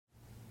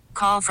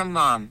Call from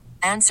mom.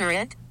 Answer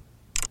it.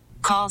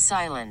 Call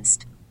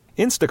silenced.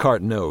 Instacart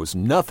knows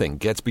nothing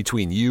gets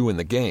between you and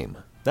the game.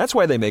 That's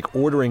why they make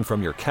ordering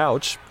from your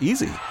couch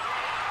easy.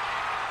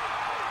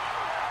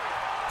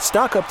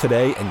 Stock up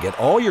today and get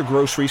all your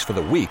groceries for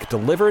the week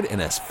delivered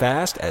in as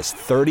fast as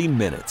 30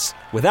 minutes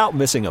without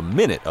missing a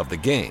minute of the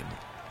game.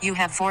 You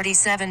have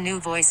 47 new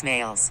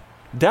voicemails.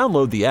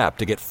 Download the app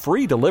to get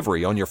free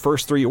delivery on your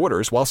first 3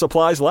 orders while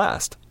supplies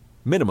last.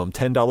 Minimum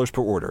 $10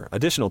 per order.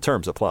 Additional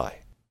terms apply.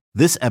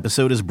 This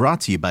episode is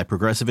brought to you by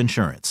Progressive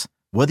Insurance.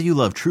 Whether you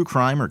love true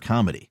crime or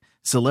comedy,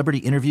 celebrity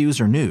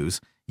interviews or news,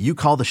 you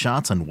call the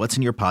shots on what's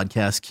in your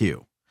podcast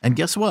queue. And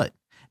guess what?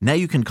 Now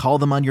you can call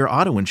them on your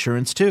auto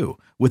insurance too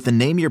with the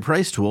Name Your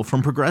Price tool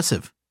from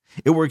Progressive.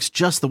 It works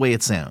just the way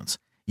it sounds.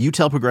 You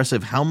tell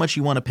Progressive how much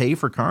you want to pay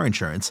for car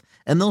insurance,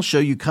 and they'll show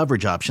you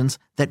coverage options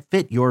that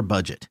fit your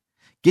budget.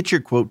 Get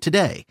your quote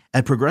today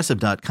at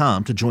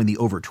Progressive.com to join the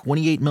over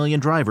 28 million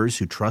drivers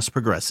who trust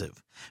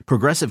Progressive.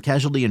 Progressive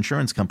Casualty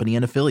Insurance Company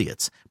and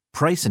Affiliates.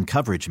 Price and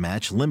coverage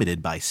match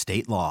limited by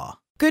state law.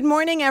 Good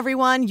morning,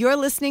 everyone. You're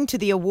listening to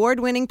the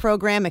award-winning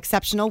program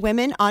Exceptional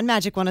Women on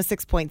Magic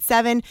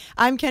 106.7.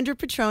 I'm Kendra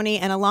Petroni,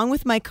 and along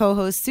with my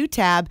co-host Sue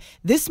Tab,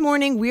 this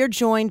morning we're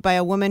joined by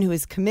a woman who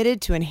is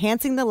committed to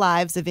enhancing the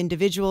lives of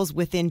individuals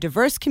within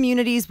diverse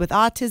communities with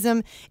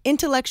autism,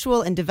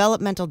 intellectual and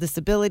developmental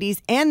disabilities,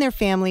 and their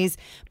families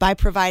by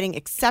providing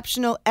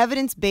exceptional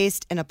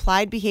evidence-based and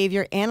applied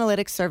behavior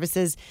analytics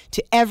services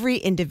to every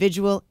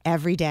individual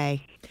every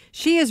day.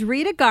 She is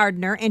Rita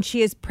Gardner, and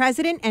she is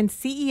president and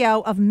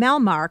CEO of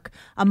Melmark,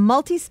 a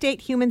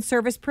multi-state human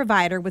service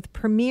provider with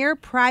premier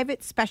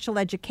private special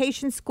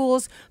education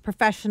schools,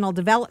 professional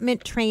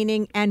development,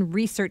 training, and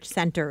research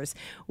centers.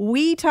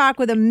 We talk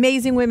with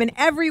amazing women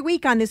every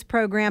week on this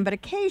program, but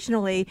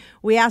occasionally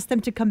we ask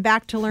them to come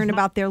back to learn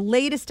about their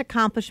latest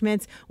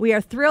accomplishments. We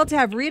are thrilled to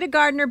have Rita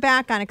Gardner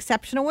back on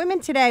Exceptional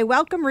Women today.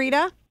 Welcome,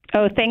 Rita.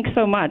 Oh, thanks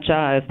so much.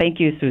 Thank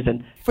you,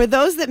 Susan. For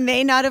those that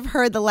may not have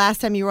heard the last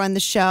time you were on the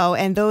show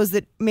and those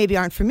that maybe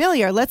aren't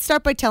familiar, let's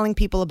start by telling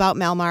people about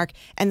Melmark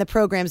and the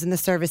programs and the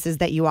services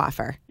that you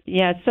offer.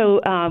 Yeah, so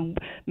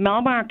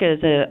Melmark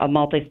is a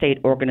multi-state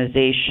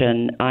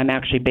organization. I'm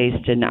actually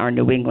based in our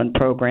New England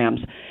programs,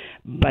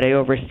 but I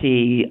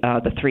oversee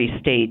the 3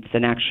 states,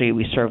 and actually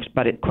we serve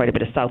quite a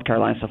bit of South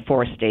Carolina, so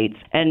 4 states.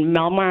 And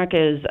Melmark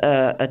is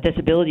a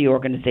disability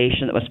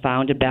organization that was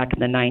founded back in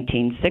the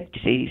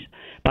 1960s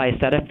by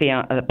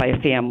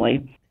a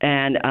family,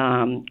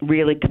 and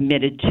really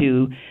committed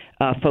to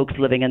folks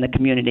living in the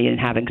community and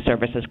having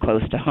services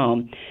close to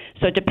home.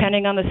 So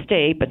depending on the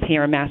state, but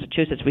here in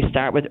Massachusetts, we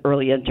start with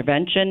early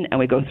intervention, and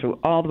we go through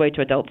all the way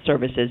to adult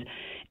services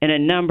in a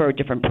number of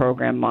different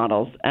program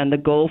models. And the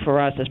goal for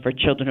us is for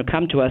children who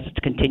come to us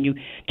to continue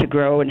to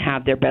grow and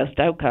have their best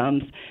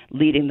outcomes,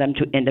 leading them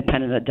to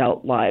independent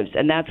adult lives.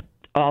 And that's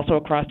also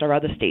across our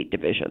other state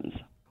divisions.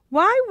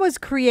 Why was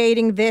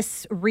creating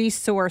this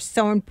resource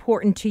so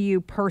important to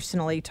you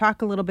personally?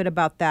 Talk a little bit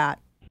about that.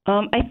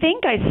 I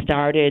think I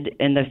started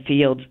in the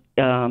field,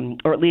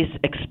 or at least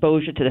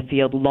exposure to the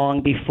field,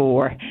 long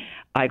before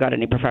I got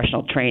any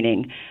professional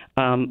training.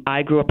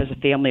 I grew up as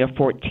a family of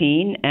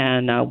 14,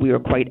 and we were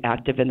quite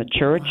active in the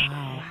church.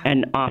 Wow.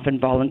 And often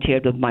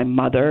volunteered with my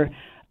mother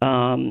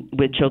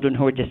with children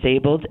who were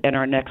disabled. And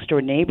our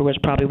next-door neighbor was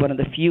probably one of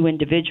the few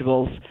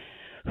individuals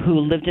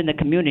who lived in the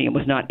community and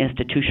was not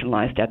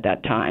institutionalized at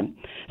that time.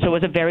 So it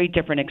was a very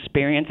different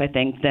experience, I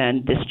think,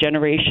 than this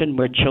generation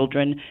where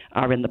children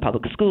are in the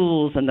public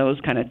schools and those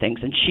kind of things.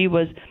 And she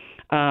was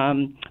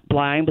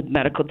blind with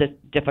medical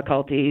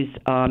difficulties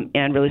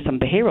and really some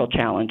behavioral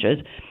challenges.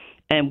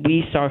 And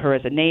we saw her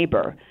as a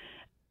neighbor.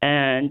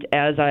 And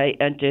as I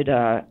entered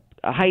a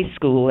high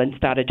school and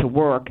started to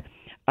work,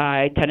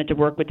 I tended to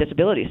work with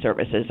disability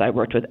services. I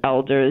worked with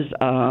elders.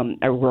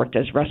 I worked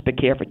as respite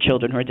care for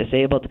children who are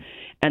disabled.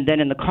 And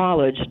then in the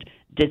college,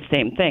 did the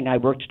same thing. I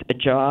worked a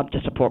job to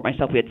support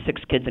myself. We had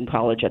 6 kids in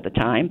college at the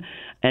time,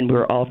 and we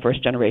were all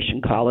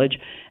first-generation college.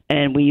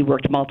 And we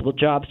worked multiple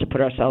jobs to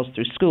put ourselves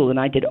through school, and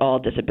I did all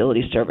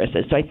disability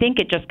services. So I think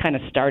it just kind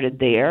of started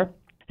there.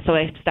 So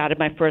I started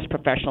my first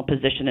professional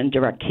position in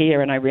direct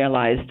care, and I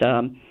realized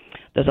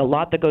there's a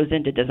lot that goes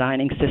into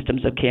designing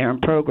systems of care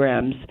and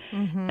programs.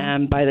 Mm-hmm.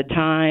 And by the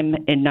time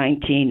in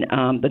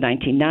the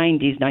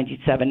 1990s,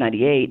 97,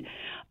 98,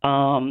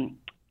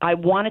 I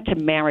wanted to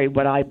marry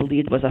what I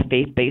believed was a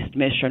faith-based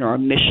mission or a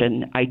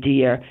mission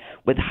idea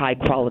with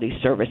high-quality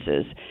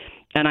services.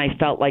 And I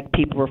felt like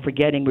people were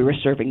forgetting we were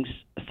serving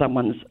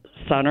someone's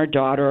son or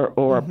daughter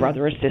or a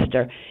brother or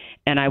sister.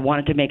 And I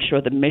wanted to make sure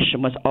the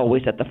mission was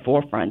always at the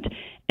forefront.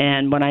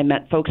 And when I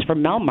met folks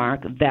from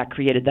Melmark, that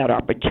created that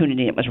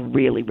opportunity. It was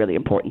really, really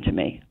important to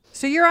me.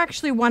 So you're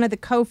actually one of the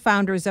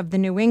co-founders of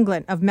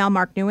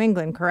Melmark New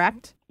England,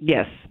 correct?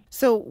 Yes.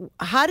 So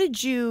how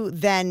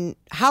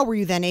were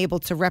you then able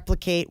to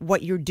replicate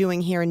what you're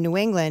doing here in New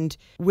England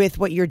with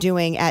what you're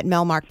doing at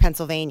Melmark,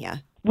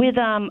 Pennsylvania? With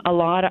a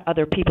lot of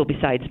other people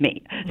besides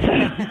me. So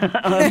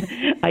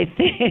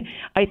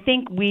I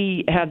think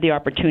we have the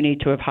opportunity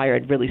to have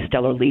hired really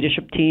stellar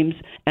leadership teams,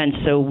 and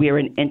so we're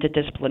an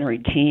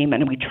interdisciplinary team,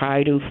 and we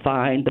try to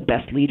find the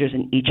best leaders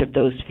in each of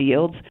those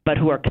fields, but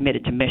who are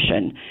committed to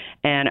mission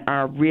and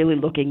are really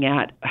looking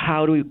at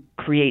how do we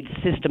create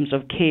systems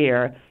of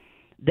care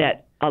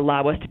that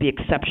allow us to be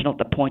exceptional at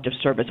the point of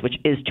service, which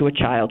is to a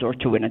child or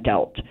to an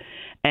adult.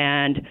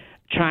 And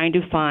trying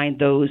to find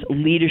those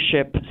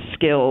leadership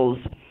skills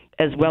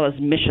as well as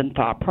mission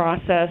thought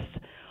process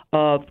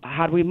of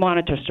how do we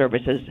monitor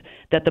services,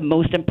 that the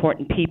most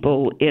important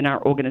people in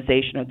our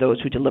organization are those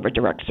who deliver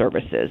direct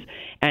services,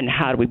 and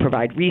how do we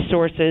provide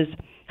resources,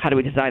 how do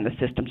we design the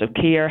systems of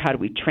care, how do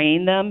we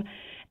train them.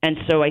 And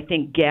so I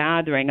think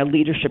gathering a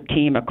leadership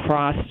team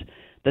across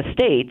the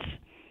states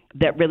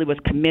that really was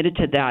committed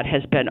to that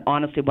has been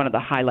honestly one of the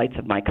highlights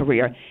of my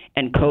career,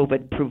 and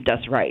COVID proved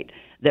us right,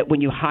 that when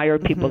you hire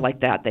people like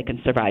that, they can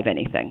survive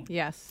anything.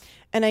 Yes.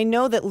 And I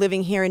know that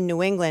living here in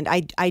New England,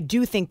 I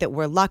do think that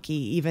we're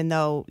lucky, even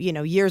though,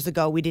 years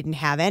ago we didn't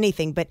have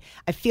anything. But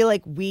I feel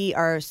like we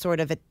are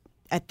sort of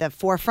at the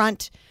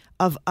forefront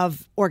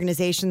of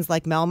organizations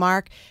like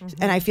Melmark.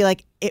 And I feel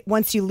like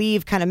once you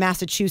leave kind of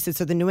Massachusetts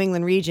or the New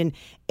England region,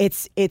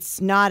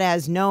 it's not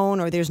as known,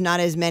 or there's not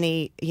as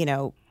many,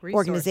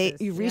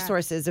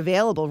 resources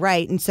available.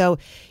 Right. And so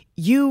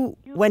you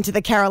went to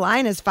the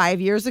Carolinas 5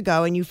 years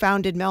ago and you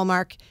founded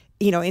Melmark,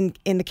 in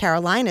the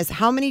Carolinas.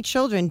 How many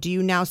children do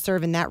you now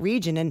serve in that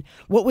region? And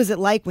what was it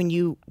like when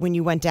you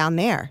went down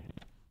there?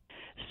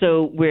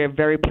 So we're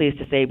very pleased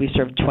to say we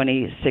serve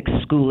 26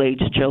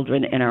 school-aged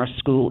children in our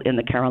school in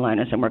the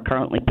Carolinas, and we're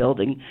currently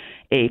building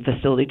a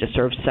facility to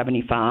serve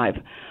 75.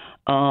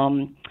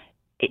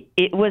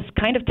 It was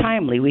kind of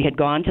timely. We had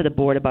gone to the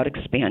board about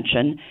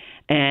expansion,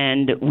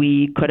 and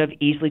we could have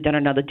easily done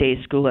another day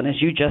school. And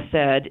as you just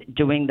said,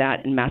 doing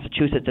that in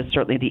Massachusetts is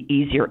certainly the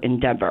easier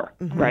endeavor,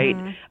 right?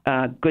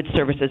 Good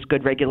services,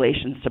 good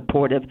regulations,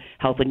 supportive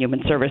health and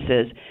human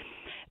services.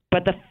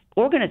 But the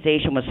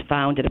organization was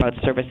founded about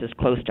services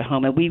close to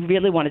home, and we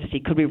really wanted to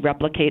see, could we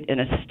replicate in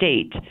a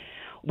state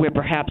where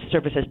perhaps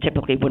services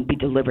typically wouldn't be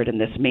delivered in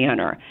this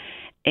manner?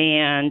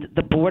 And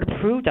the board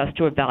approved us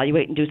to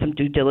evaluate and do some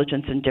due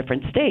diligence in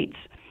different states.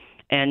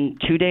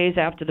 And 2 days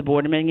after the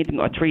board meeting,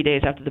 or 3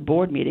 days after the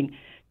board meeting,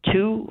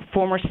 two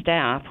former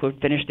staff who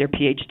had finished their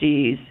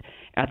PhDs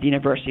at the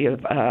University of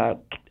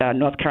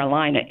North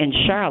Carolina in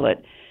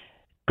Charlotte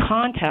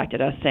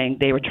contacted us saying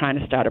they were trying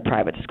to start a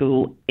private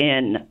school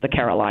in the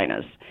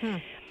Carolinas.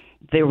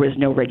 There was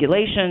no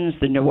regulations.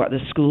 There were no other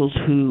schools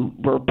who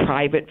were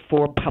private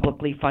for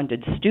publicly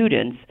funded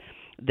students.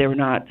 They were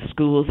not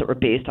schools that were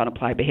based on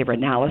applied behavior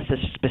analysis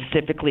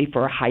specifically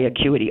for a high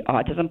acuity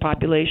autism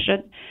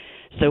population.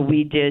 So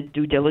we did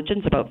due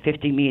diligence, about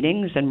 50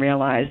 meetings, and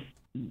realized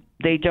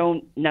they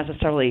don't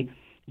necessarily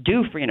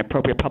do free and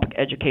appropriate public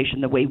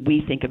education the way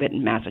we think of it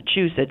in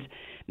Massachusetts.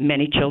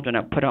 Many children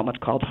are put on what's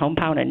called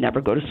homebound and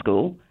never go to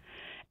school.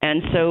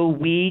 And so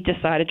we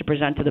decided to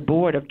present to the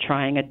board of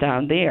trying it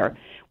down there.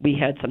 We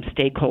had some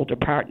stakeholder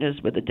partners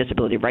with the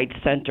Disability Rights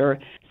Center,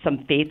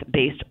 some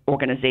faith-based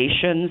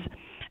organizations,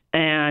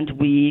 and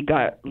we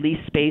got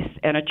leased space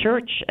and a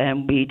church,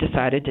 and we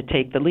decided to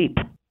take the leap.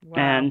 Wow.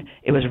 And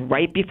it was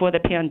right before the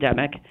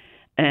pandemic,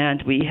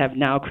 and we have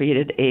now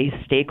created a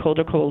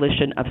stakeholder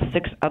coalition of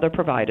 6 other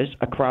providers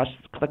across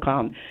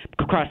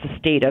the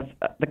state of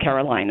the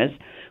Carolinas,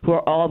 who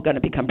are all going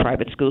to become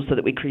private schools, so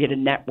that we create a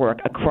network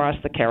across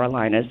the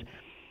Carolinas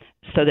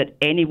so that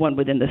anyone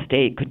within the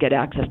state could get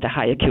access to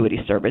high acuity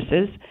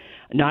services.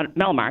 Not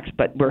Melmark's,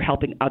 but we're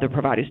helping other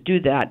providers do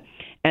that.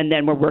 And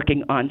then we're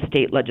working on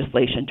state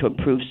legislation to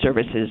improve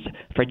services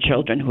for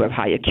children who have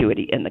high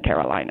acuity in the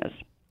Carolinas.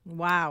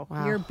 Wow.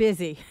 You're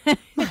busy.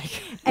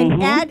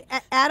 And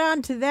add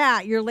on to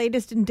that, your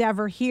latest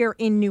endeavor here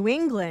in New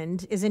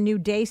England is a new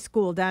day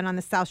school down on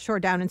the South Shore,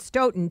 down in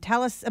Stoughton.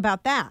 Tell us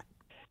about that.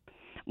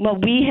 Well,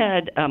 we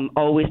had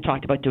always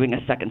talked about doing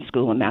a second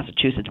school in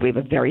Massachusetts. We have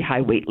a very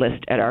high wait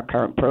list at our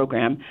current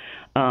program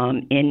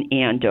in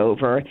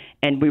Andover,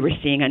 and we were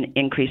seeing an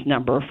increased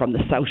number from the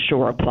South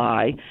Shore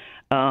apply.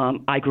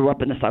 I grew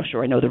up in the South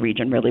Shore. I know the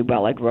region really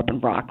well. I grew up in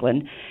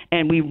Rockland,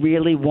 and we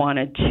really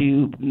wanted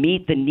to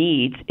meet the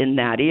needs in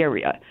that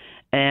area.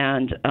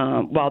 And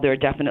while there are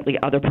definitely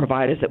other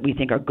providers that we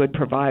think are good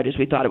providers,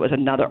 we thought it was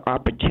another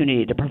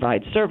opportunity to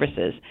provide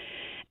services.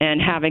 And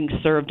having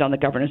served on the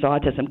Governor's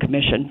Autism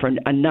Commission for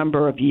a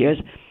number of years,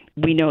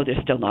 we know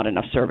there's still not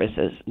enough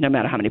services, no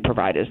matter how many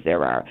providers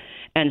there are.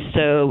 And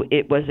so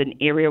it was an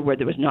area where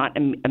there was not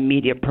an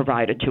immediate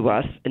provider to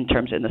us in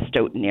terms of the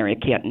Stoughton area,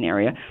 Canton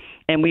area.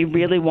 And we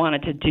really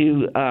wanted to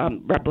do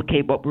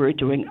replicate what we were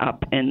doing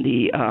up in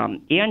the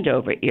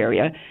Andover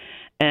area.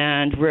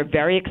 And we're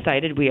very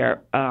excited. We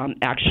are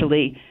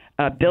actually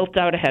built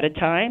out ahead of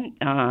time.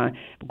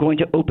 We're going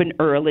to open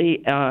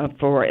early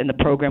and the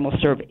program will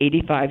serve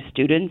 85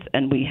 students,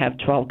 and we have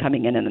 12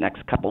 coming in the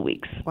next couple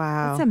weeks.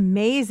 Wow. That's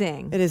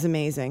amazing. It is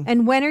amazing.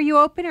 And when are you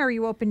open, or are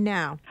you open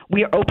now?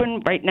 We are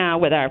open right now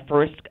with our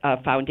first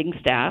founding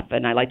staff,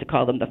 and I like to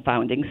call them the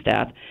founding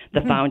staff.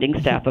 The founding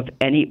staff of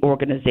any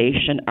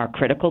organization are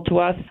critical to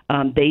us.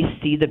 They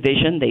see the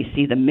vision, they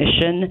see the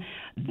mission,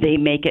 they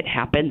make it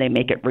happen, they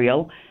make it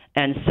real.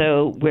 And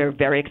so we're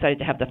very excited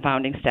to have the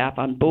founding staff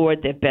on board.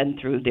 They've been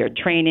through their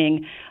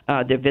training.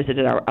 They've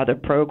visited our other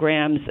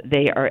programs.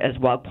 They are as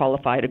well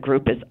qualified a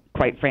group as,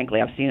 quite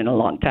frankly, I've seen in a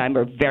long time.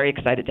 We're very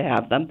excited to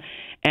have them.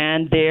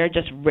 And they're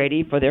just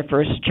ready for their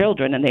first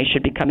children, and they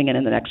should be coming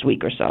in the next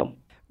week or so.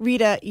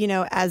 Rita,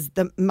 as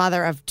the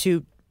mother of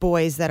two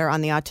boys that are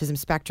on the autism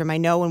spectrum, I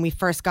know when we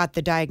first got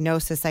the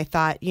diagnosis, I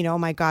thought, oh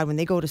my God, when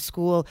they go to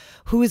school,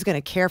 who is going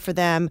to care for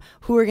them?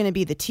 Who are going to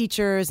be the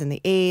teachers and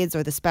the aides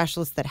or the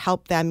specialists that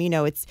help them?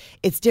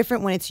 It's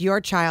different when it's your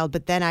child,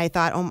 but then I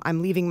thought,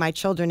 I'm leaving my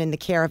children in the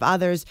care of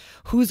others.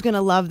 Who's going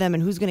to love them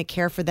and who's going to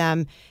care for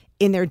them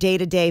in their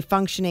day-to-day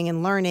functioning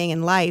and learning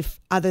and life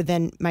other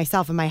than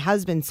myself and my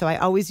husband? So I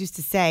always used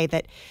to say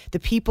that the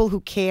people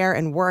who care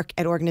and work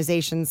at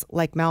organizations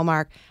like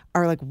Melmark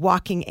are like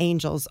walking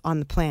angels on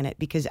the planet,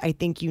 because I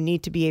think you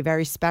need to be a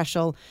very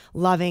special,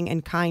 loving,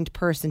 and kind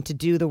person to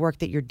do the work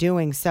that you're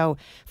doing. So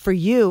for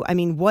you,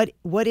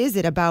 what is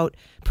it about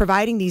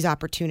providing these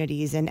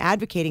opportunities and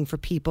advocating for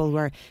people who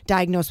are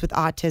diagnosed with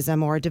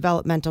autism or a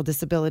developmental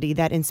disability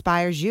that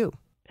inspires you?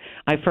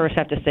 I first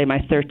have to say my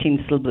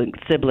 13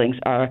 siblings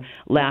are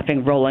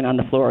laughing, rolling on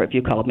the floor if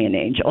you called me an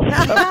angel.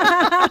 So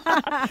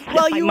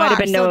well, you I might have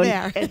been known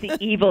there. as the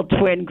evil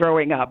twin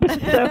growing up.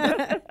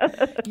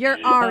 So. You're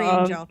our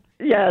angel.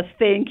 Yes,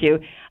 thank you.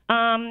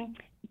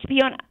 To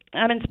be honest,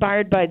 I'm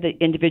inspired by the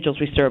individuals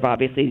we serve,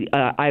 obviously.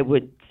 I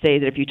would say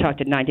that if you talk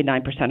to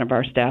 99% of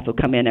our staff who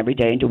come in every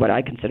day and do what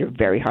I consider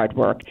very hard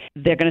work,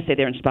 they're going to say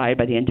they're inspired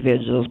by the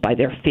individuals, by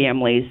their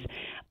families.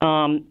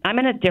 I'm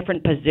in a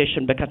different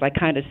position because I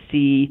kind of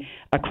see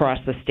across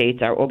the states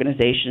our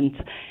organizations.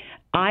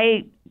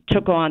 I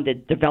took on the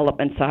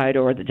development side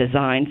or the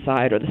design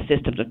side or the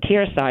systems of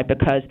care side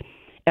because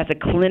as a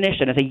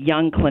clinician, as a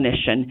young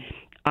clinician,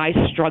 I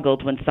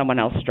struggled when someone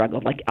else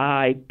struggled. Like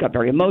I got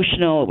very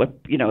emotional, would,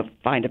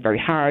 find it very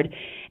hard.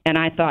 And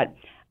I thought,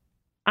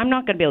 I'm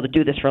not going to be able to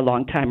do this for a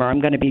long time, or I'm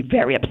going to be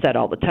very upset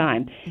all the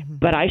time. Mm-hmm.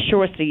 But I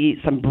sure see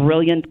some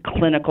brilliant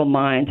clinical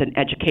minds and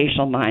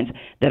educational minds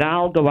that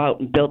I'll go out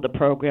and build the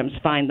programs,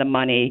 find the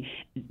money,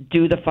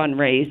 do the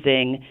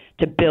fundraising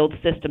to build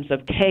systems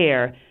of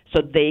care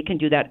so they can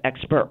do that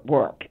expert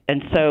work.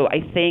 And so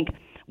I think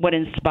what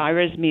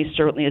inspires me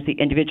certainly is the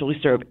individual we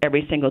serve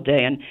every single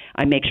day, and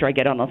I make sure I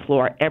get on the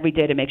floor every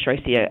day to make sure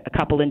I see a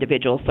couple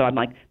individuals. So I'm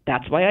like,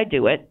 that's why I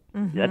do it.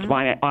 Mm-hmm. That's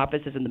why my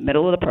office is in the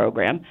middle of the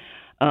program.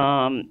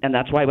 And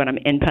that's why when I'm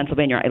in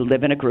Pennsylvania, I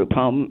live in a group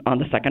home on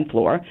the second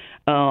floor.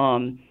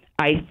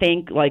 I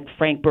think, like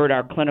Frank Bird,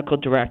 our clinical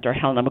director,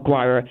 Helena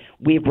McGuire,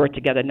 we've worked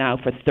together now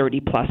for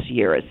 30-plus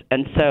years.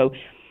 And so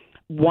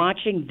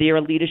watching their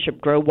leadership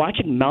grow,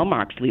 watching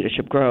Melmark's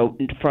leadership grow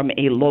from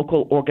a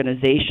local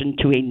organization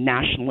to a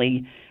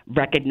nationally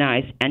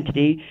recognized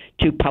entity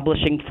to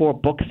publishing 4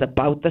 books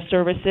about the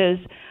services,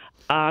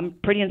 I'm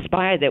pretty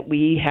inspired that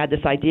we had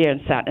this idea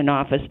and sat in an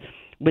office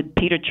with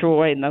Peter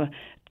Troy and the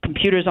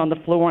computers on the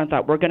floor and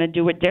thought, we're going to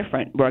do it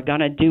different. We're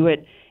going to do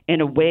it in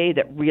a way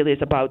that really is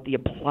about the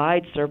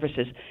applied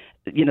services,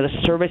 the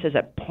services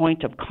at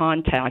point of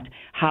contact.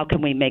 How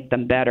can we make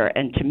them better?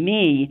 And to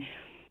me,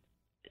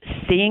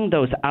 seeing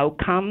those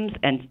outcomes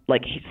and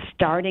like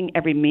starting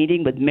every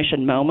meeting with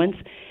mission moments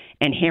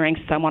and hearing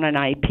someone on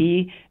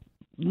IP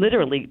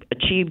literally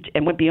achieved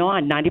and went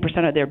beyond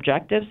 90% of their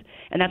objectives,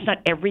 and that's not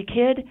every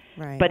kid,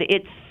 right. But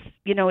it's,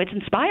 it's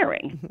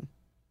inspiring. Mm-hmm.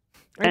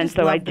 And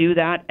so I do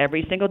that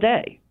every single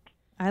day.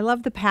 I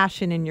love the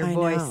passion in your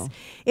voice. Know.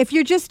 If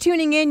you're just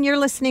tuning in, you're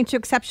listening to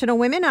Exceptional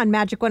Women on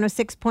Magic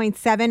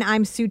 106.7.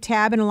 I'm Sue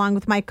Tabb, and along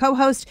with my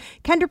co-host,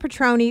 Kendra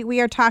Petroni, we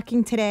are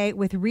talking today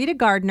with Rita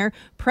Gardner,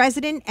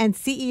 President and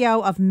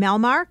CEO of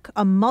Melmark,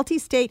 a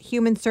multi-state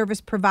human service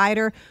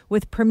provider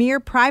with premier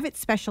private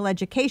special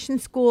education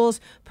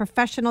schools,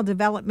 professional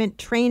development,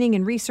 training,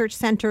 and research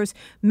centers.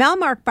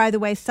 Melmark, by the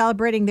way,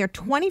 celebrating their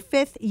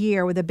 25th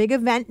year with a big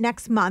event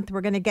next month.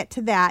 We're going to get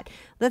to that.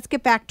 Let's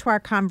get back to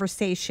our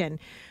conversation.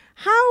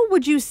 How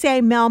would you say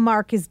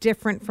Melmark is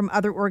different from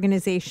other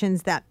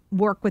organizations that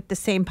work with the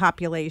same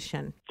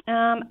population?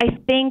 I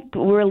think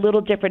we're a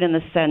little different in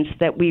the sense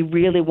that we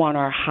really want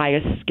our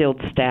highest skilled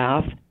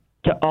staff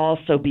to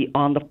also be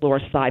on the floor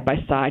side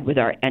by side with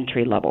our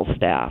entry-level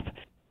staff.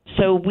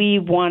 So we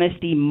want to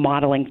see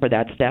modeling for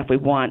that staff. We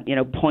want,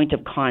 point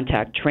of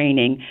contact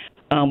training.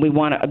 We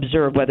want to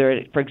observe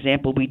whether, for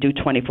example, we do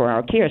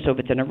 24-hour care. So if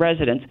it's in a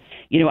residence,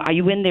 are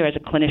you in there as a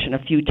clinician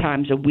a few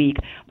times a week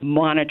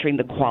monitoring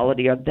the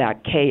quality of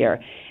that care?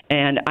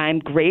 And I'm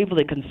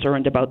gravely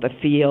concerned about the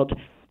field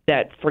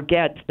that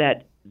forgets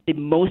that the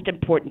most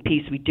important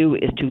piece we do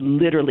is to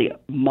literally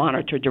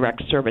monitor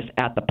direct service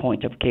at the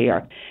point of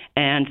care.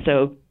 And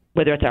so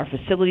whether it's our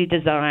facility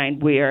design,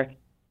 where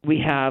we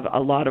have a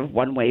lot of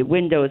one-way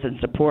windows and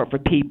support for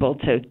people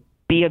to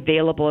be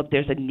available if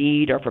there's a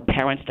need or for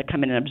parents to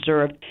come in and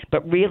observe,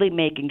 but really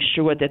making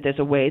sure that there's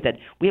a way that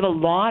we have a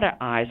lot of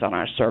eyes on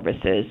our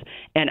services,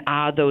 and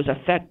are those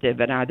effective,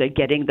 and are they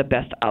getting the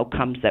best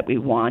outcomes that we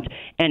want,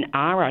 and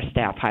are our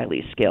staff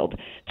highly skilled?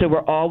 So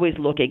we're always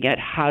looking at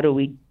how do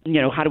we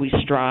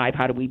strive,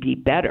 how do we be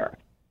better?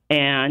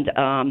 And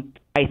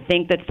I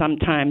think that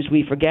sometimes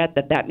we forget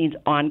that means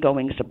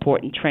ongoing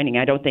support and training.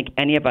 I don't think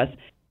any of us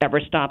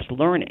ever stops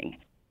learning.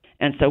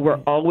 And so we're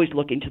always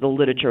looking to the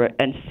literature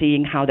and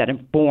seeing how that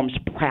informs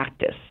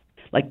practice,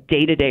 like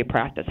day-to-day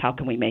practice. How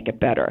can we make it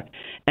better?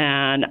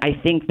 And I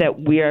think that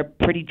we're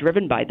pretty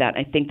driven by that.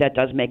 I think that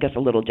does make us a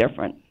little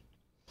different.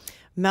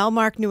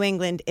 Melmark New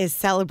England is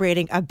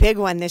celebrating a big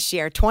one this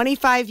year,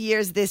 25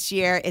 years this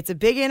year. It's a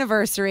big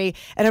anniversary,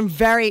 and I'm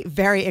very,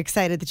 very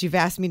excited that you've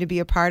asked me to be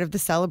a part of the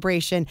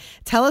celebration.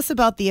 Tell us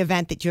about the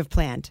event that you have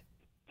planned.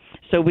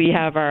 So we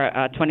have our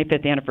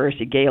 25th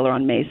anniversary gala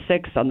on May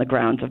 6th on the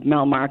grounds of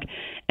Melmark,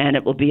 and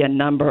it will be a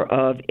number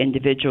of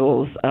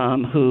individuals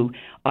who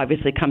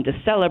obviously come to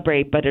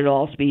celebrate, but it'll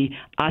also be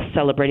us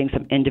celebrating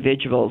some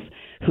individuals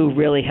who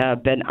really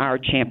have been our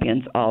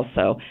champions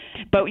also.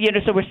 But,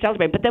 so we're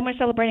celebrating, but then we're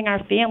celebrating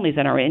our families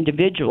and our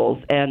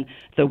individuals and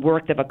the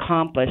work they've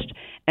accomplished,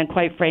 and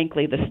quite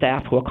frankly, the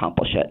staff who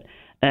accomplish it.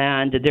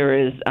 And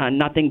there is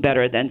nothing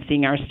better than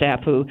seeing our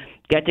staff who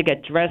get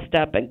dressed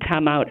up and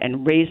come out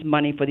and raise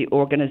money for the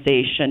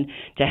organization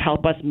to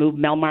help us move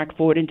Melmark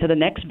forward into the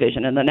next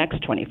vision in the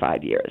next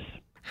 25 years.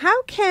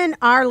 How can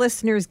our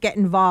listeners get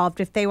involved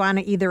if they want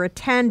to either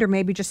attend or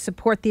maybe just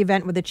support the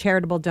event with a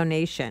charitable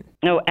donation?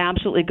 No,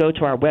 absolutely go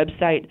to our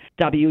website,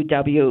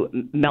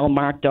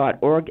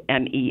 www.melmark.org,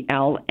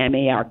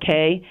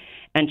 MELMARK,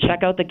 and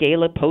check out the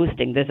gala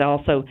posting. There's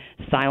also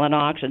silent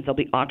auctions. There'll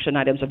be auction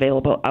items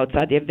available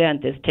outside the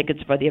event. There's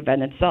tickets for the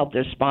event itself.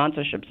 There's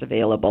sponsorships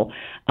available.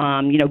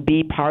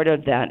 Be part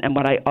of that. And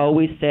what I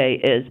always say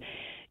is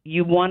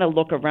you want to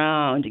look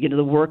around.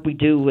 The work we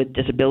do with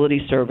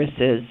disability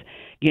services,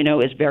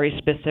 is very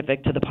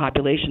specific to the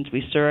populations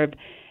we serve.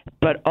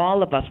 But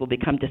all of us will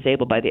become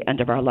disabled by the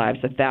end of our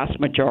lives, the vast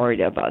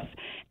majority of us.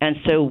 And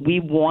so we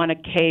want to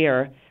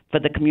care for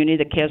the community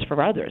that cares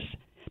for others.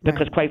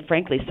 Because quite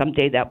frankly,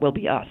 someday that will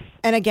be us.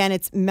 And again,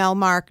 it's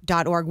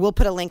melmark.org. We'll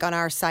put a link on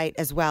our site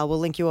as well. We'll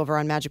link you over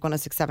on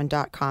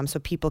magic1067.com so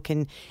people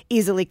can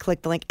easily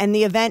click the link. And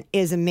the event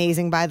is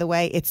amazing, by the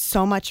way. It's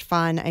so much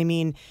fun. I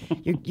mean,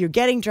 you're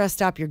getting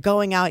dressed up, you're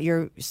going out,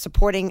 you're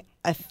supporting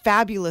a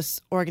fabulous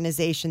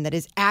organization that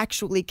is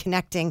actually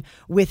connecting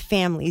with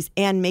families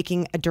and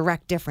making a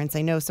direct difference.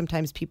 I know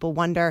sometimes people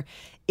wonder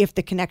if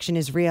the connection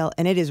is real,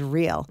 and it is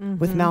real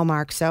with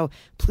Melmark. So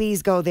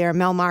please go there,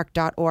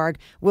 melmark.org.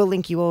 We'll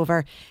link you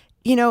over.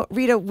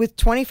 Rita, with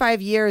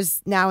 25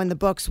 years now in the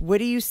books, what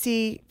do you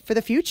see for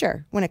the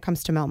future when it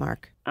comes to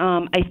Melmark?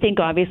 I think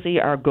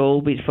obviously our goal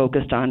will be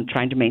focused on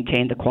trying to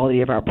maintain the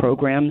quality of our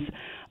programs.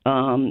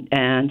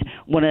 And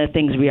one of the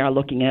things we are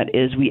looking at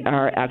is we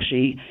are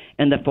actually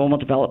in the formal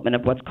development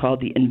of what's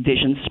called the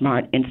Envision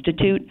Smart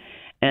Institute.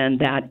 And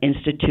that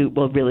institute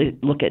will really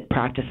look at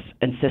practice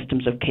and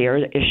systems of care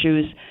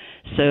issues.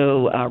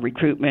 So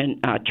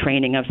recruitment,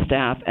 training of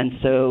staff. And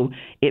so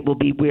it will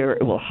be where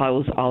it will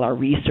house all our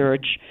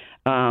research,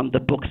 the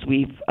books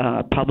we've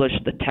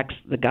published, the texts,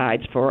 the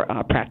guides for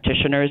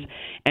practitioners.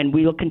 And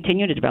we will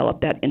continue to develop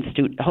that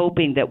institute,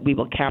 hoping that we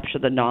will capture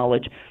the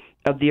knowledge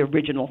of the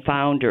original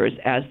founders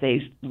as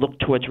they look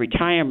towards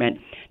retirement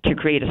to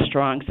create a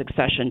strong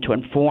succession to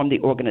inform the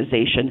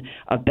organization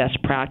of best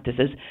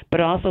practices, but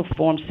also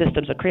form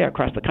systems of care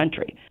across the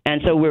country.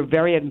 And so we're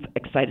very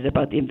excited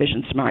about the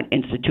Envision Smart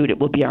Institute. It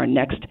will be our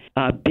next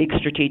big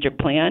strategic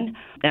plan,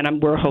 and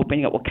we're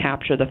hoping it will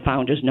capture the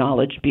founders'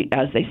 knowledge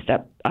as they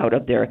step out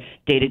of their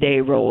day-to-day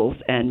roles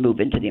and move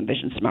into the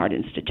Envision Smart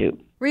Institute.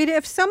 Rita,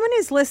 if someone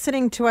is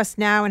listening to us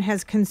now and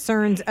has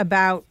concerns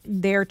about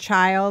their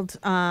child,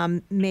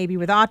 maybe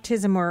with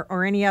autism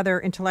or any other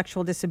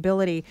intellectual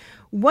disability,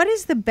 what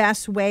is the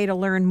best way to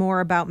learn more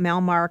about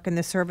Melmark and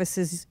the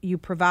services you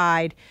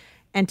provide,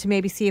 and to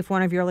maybe see if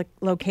one of your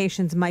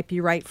locations might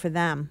be right for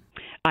them?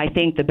 I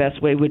think the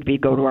best way would be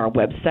go to our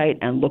website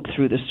and look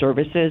through the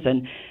services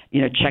and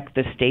check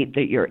the state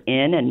that you're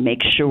in and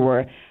make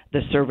sure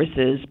the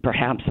services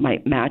perhaps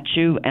might match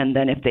you. And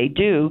then if they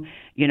do,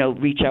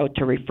 reach out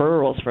to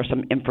referrals for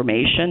some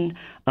information,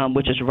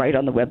 which is right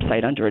on the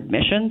website under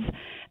admissions,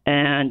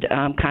 and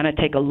kind of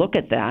take a look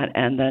at that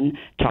and then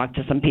talk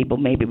to some people.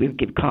 Maybe we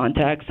give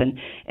contacts. And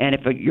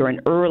if you're an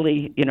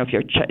early, if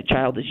your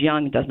child is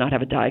young, does not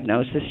have a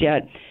diagnosis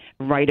yet,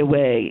 right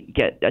away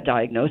get a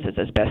diagnosis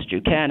as best you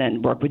can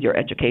and work with your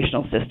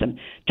educational system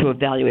to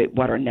evaluate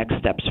what are next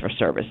steps for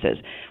services.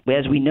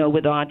 As we know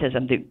with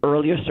autism, the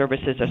earlier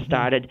services are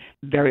started,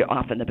 very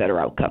often the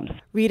better outcomes.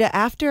 Rita,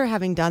 after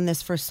having done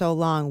this for so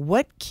long,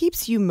 what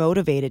keeps you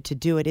motivated to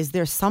do it? Is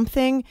there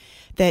something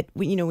that,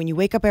 when you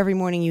wake up every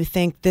morning, you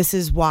think, this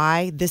is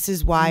why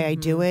I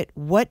do it?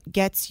 What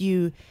gets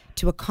you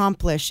to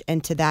accomplish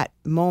and to that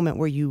moment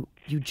where you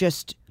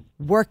just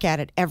work at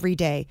it every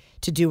day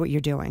to do what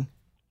you're doing?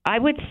 I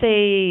would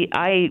say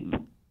I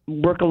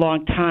work a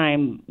long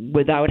time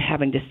without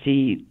having to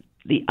see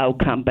the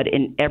outcome, but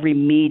in every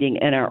meeting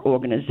in our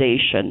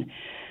organization,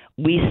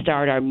 we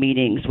start our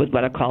meetings with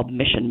what are called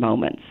mission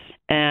moments.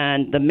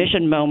 And the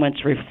mission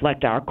moments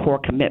reflect our core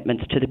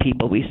commitments to the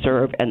people we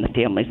serve and the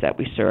families that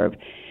we serve.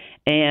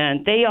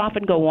 And they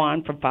often go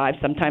on for 5,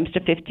 sometimes to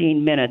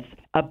 15 minutes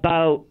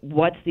about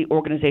what's the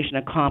organization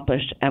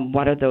accomplished and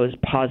what are those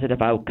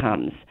positive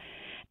outcomes.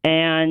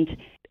 And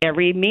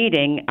every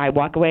meeting, I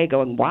walk away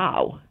going,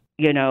 wow,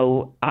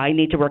 I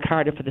need to work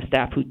harder for the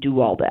staff who do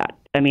all that.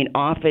 I mean,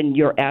 often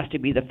you're asked to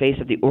be the face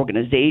of the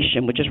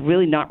organization, which is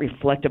really not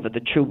reflective of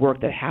the true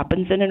work that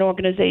happens in an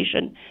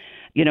organization.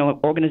 An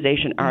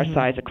organization our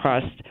size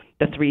across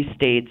the 3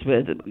 states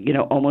with,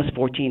 almost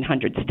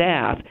 1,400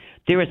 staff,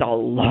 there is a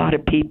lot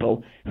of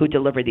people who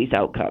deliver these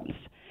outcomes.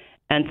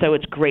 And so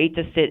it's great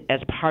to sit as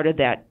part of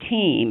that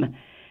team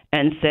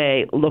and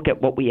say, look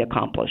at what we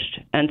accomplished.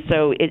 And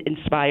so it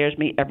inspires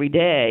me every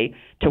day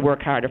to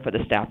work harder for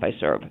the staff I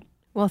serve.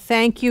 Well,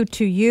 thank you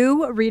to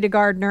you, Rita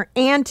Gardner,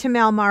 and to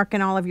Melmark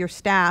and all of your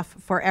staff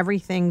for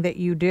everything that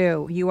you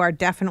do. You are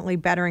definitely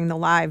bettering the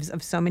lives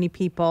of so many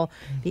people.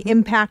 The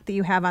impact that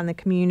you have on the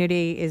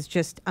community is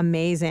just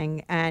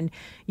amazing, and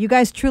you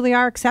guys truly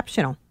are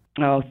exceptional.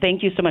 Oh,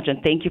 thank you so much,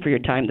 and thank you for your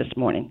time this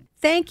morning.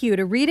 Thank you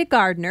to Rita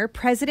Gardner,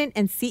 President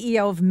and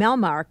CEO of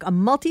Melmark, a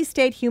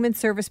multi-state human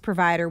service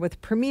provider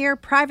with premier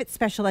private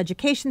special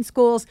education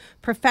schools,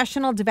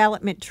 professional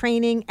development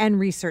training, and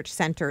research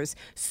centers.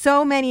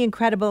 So many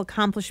incredible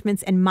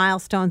accomplishments and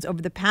milestones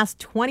over the past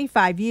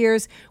 25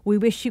 years. We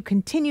wish you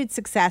continued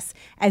success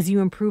as you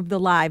improve the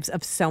lives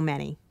of so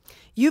many.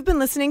 You've been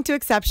listening to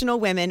Exceptional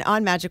Women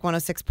on Magic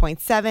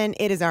 106.7.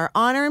 It is our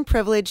honor and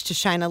privilege to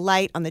shine a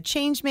light on the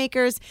change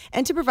makers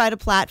and to provide a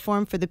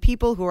platform for the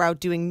people who are out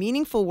doing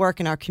meaningful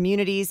work in our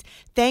communities.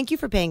 Thank you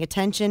for paying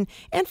attention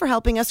and for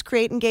helping us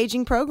create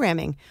engaging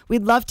programming.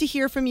 We'd love to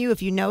hear from you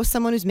if you know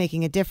someone who's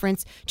making a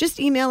difference. Just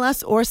email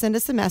us or send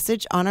us a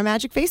message on our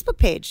Magic Facebook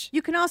page.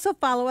 You can also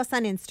follow us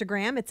on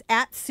Instagram. It's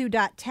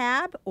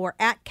 @Sue.tab or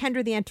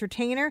 @Kendra the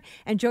Entertainer,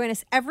 and join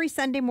us every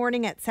Sunday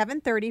morning at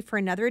 7:30 for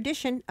another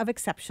edition of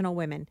Exceptional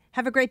Women.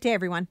 Have a great day,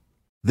 everyone.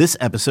 This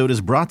episode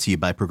is brought to you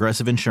by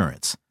Progressive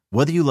Insurance.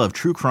 Whether you love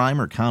true crime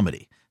or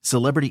comedy,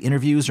 celebrity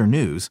interviews or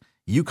news,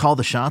 you call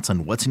the shots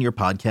on what's in your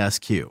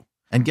podcast queue.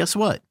 And guess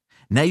what?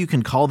 Now you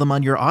can call them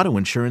on your auto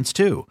insurance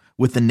too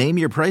with the Name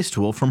Your Price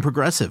tool from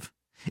Progressive.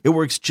 It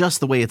works just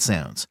the way it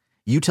sounds.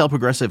 You tell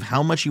Progressive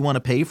how much you want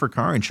to pay for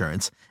car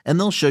insurance, and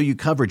they'll show you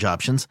coverage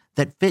options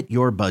that fit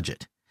your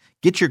budget.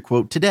 Get your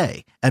quote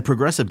today at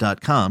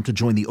Progressive.com to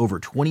join the over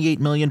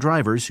 28 million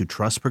drivers who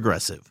trust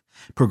Progressive.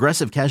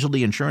 Progressive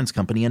Casualty Insurance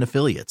Company and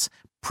Affiliates.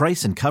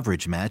 Price and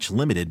coverage match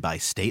limited by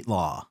state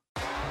law.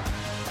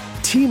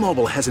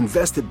 T-Mobile has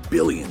invested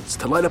billions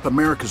to light up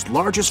America's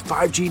largest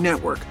 5G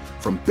network,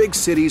 from big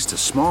cities to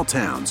small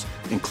towns,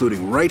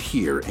 including right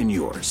here in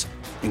yours.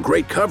 And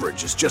great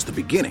coverage is just the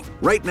beginning.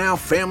 Right now,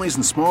 families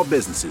and small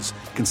businesses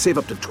can save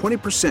up to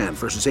 20%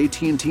 versus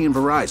AT&T and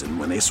Verizon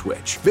when they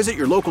switch. Visit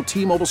your local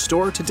T-Mobile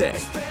store today.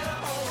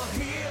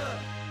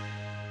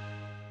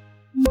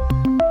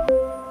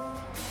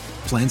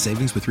 Plan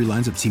savings with 3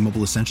 lines of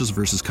T-Mobile Essentials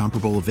versus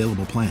comparable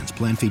available plans.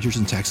 Plan features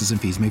and taxes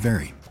and fees may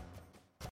vary.